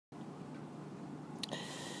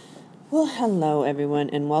Well, hello everyone,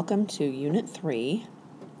 and welcome to Unit 3.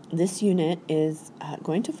 This unit is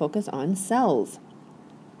going to focus on cells,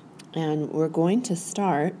 and we're going to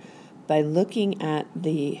start by looking at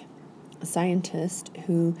the scientist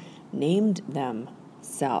who named them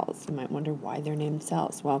cells. You might wonder why they're named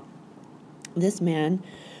cells. Well, this man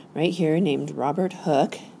right here named Robert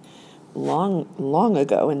Hooke, long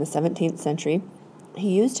ago in the 17th century,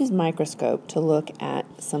 he used his microscope to look at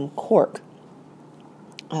some cork.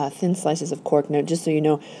 Thin slices of cork. Now, just so you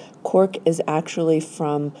know, cork is actually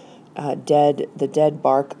from the dead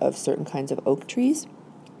bark of certain kinds of oak trees.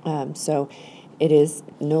 So it is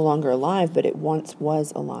no longer alive, but it once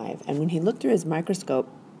was alive. And when he looked through his microscope,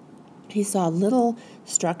 he saw little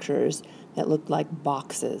structures that looked like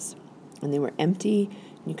boxes, and they were empty.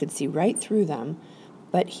 You could see right through them,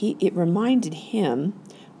 but it reminded him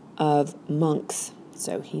of monks,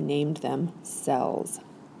 so he named them cells.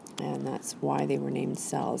 And that's why they were named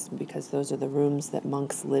cells, because those are the rooms that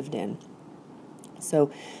monks lived in.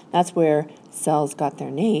 So that's where cells got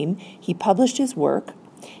their name. He published his work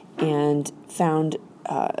and found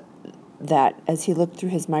that as he looked through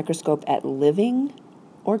his microscope at living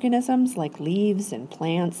organisms like leaves and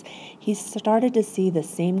plants, he started to see the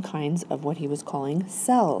same kinds of what he was calling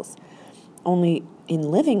cells. Only in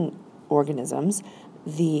living organisms,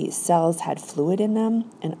 the cells had fluid in them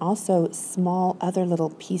and also small other little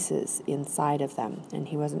pieces inside of them, and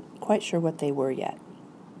he wasn't quite sure what they were yet.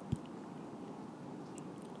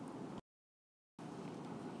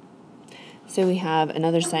 So we have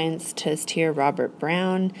another scientist here, Robert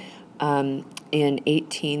Brown. In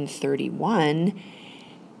 1831,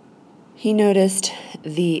 he noticed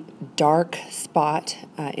the dark spot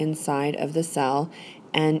inside of the cell,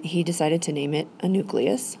 and he decided to name it a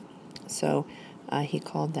nucleus. So he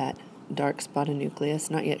called that dark spot a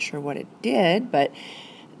nucleus. Not yet sure what it did, but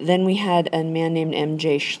then we had a man named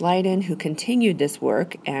M.J. Schleiden who continued this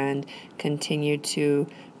work and continued to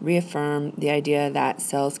reaffirm the idea that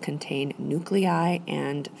cells contain nuclei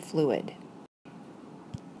and fluid.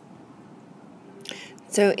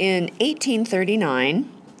 So in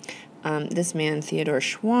 1839, this man, Theodore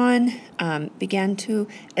Schwann, began to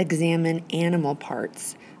examine animal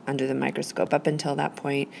parts under the microscope. Up until that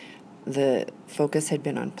point, the focus had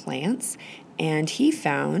been on plants, and he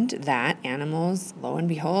found that animals, lo and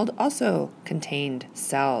behold, also contained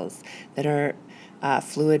cells that are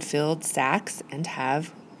fluid-filled sacs and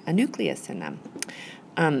have a nucleus in them.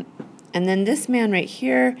 And then this man right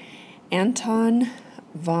here, Anton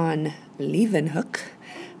von Leeuwenhoek,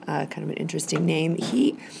 kind of an interesting name,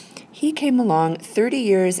 he came along 30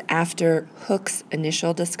 years after Hooke's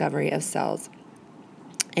initial discovery of cells,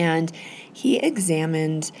 and he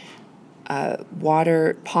examined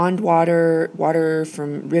pond water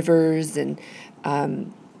from rivers, and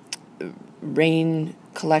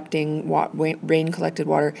rain-collected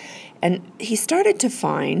water, and he started to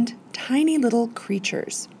find tiny little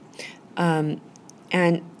creatures. And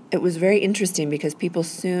it was very interesting because people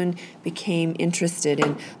soon became interested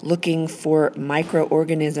in looking for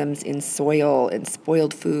microorganisms in soil and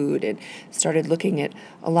spoiled food, and started looking at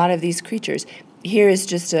a lot of these creatures. Here is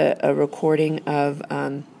just a recording of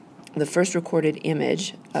the first recorded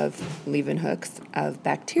image of Leeuwenhoek's of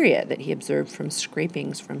bacteria that he observed from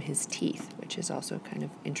scrapings from his teeth, which is also kind of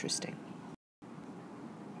interesting.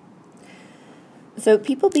 So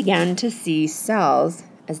people began to see cells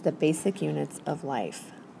as the basic units of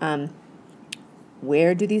life.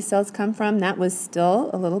 Where do these cells come from? That was still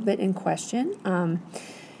a little bit in question.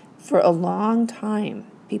 For a long time,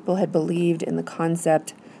 people had believed in the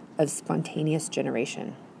concept of spontaneous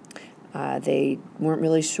generation. They weren't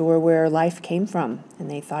really sure where life came from,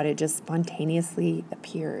 and they thought it just spontaneously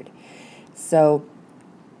appeared. So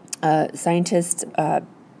scientists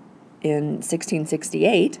in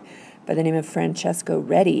 1668 by the name of Francesco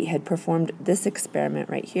Redi had performed this experiment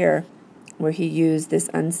right here, where he used this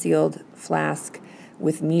unsealed flask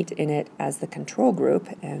with meat in it as the control group,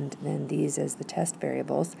 and then these as the test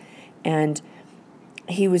variables. And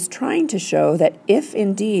he was trying to show that if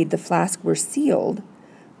indeed the flask were sealed,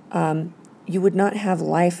 you would not have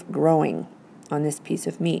life growing on this piece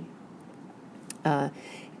of meat.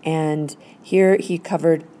 And here he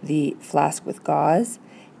covered the flask with gauze,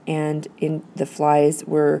 and the flies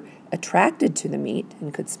were attracted to the meat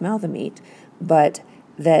and could smell the meat, but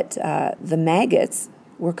that the maggots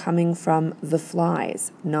were coming from the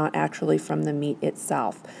flies, not actually from the meat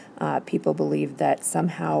itself. People believed that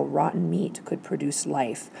somehow rotten meat could produce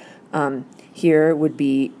life. Here would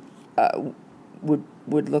be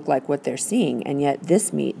would look like what they're seeing, and yet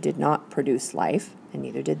this meat did not produce life, and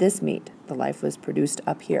neither did this meat. The life was produced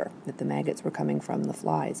up here, that the maggots were coming from the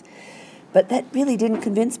flies. But that really didn't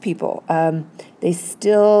convince people. They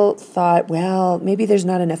still thought, well, maybe there's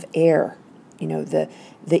not enough air.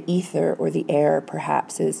 The ether or the air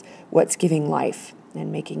perhaps is what's giving life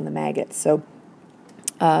and making the maggots. So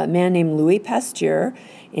a man named Louis Pasteur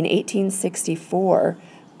in 1864,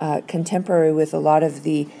 contemporary with a lot of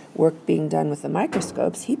the work being done with the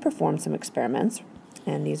microscopes, he performed some experiments,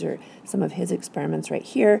 and these are some of his experiments right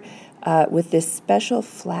here, with this special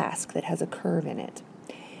flask that has a curve in it.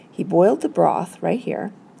 He boiled the broth right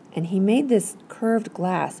here, and he made this curved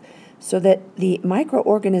glass so that the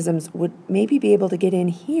microorganisms would maybe be able to get in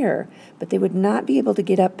here, but they would not be able to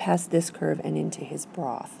get up past this curve and into his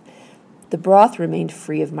broth. The broth remained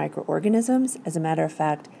free of microorganisms. As a matter of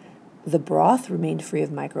fact, the broth remained free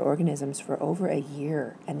of microorganisms for over a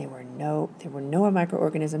year, and there were no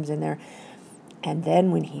microorganisms in there. And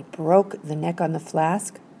then when he broke the neck on the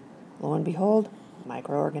flask, lo and behold,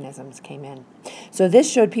 microorganisms came in. So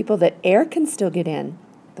this showed people that air can still get in.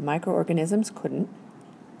 The microorganisms couldn't.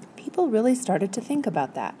 People really started to think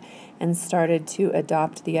about that and started to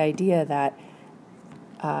adopt the idea that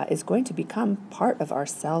is going to become part of our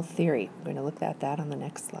cell theory. We're going to look at that on the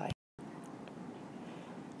next slide.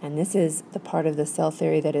 And this is the part of the cell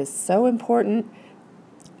theory that is so important.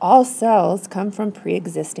 All cells come from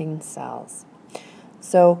pre-existing cells.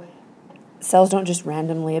 So cells don't just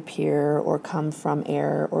randomly appear or come from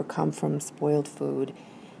air or come from spoiled food.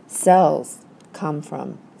 Cells come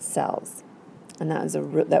from cells. And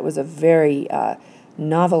that was a very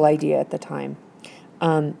novel idea at the time.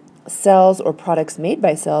 Cells or products made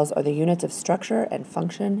by cells are the units of structure and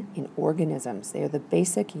function in organisms. They are the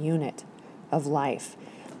basic unit of life.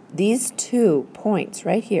 These 2 points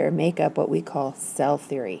right here make up what we call cell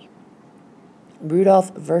theory.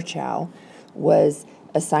 Rudolf Virchow was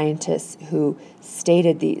a scientist who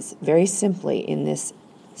stated these very simply in this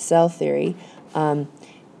cell theory.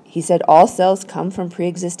 He said all cells come from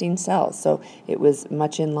pre-existing cells, so it was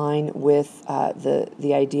much in line with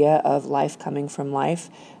the idea of life coming from life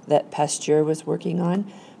that Pasteur was working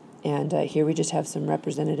on. And here we just have some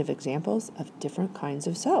representative examples of different kinds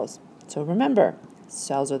of cells. So remember,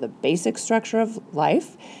 cells are the basic structure of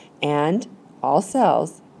life, and all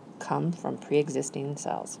cells come from pre-existing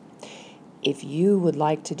cells. If you would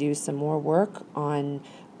like to do some more work on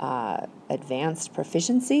advanced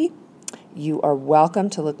proficiency, you are welcome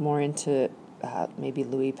to look more into maybe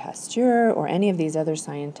Louis Pasteur or any of these other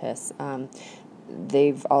scientists.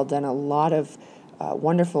 They've all done a lot of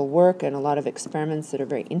wonderful work and a lot of experiments that are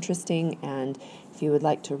very interesting, and if you would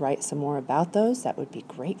like to write some more about those, that would be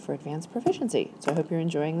great for advanced proficiency. So I hope you're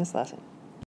enjoying this lesson.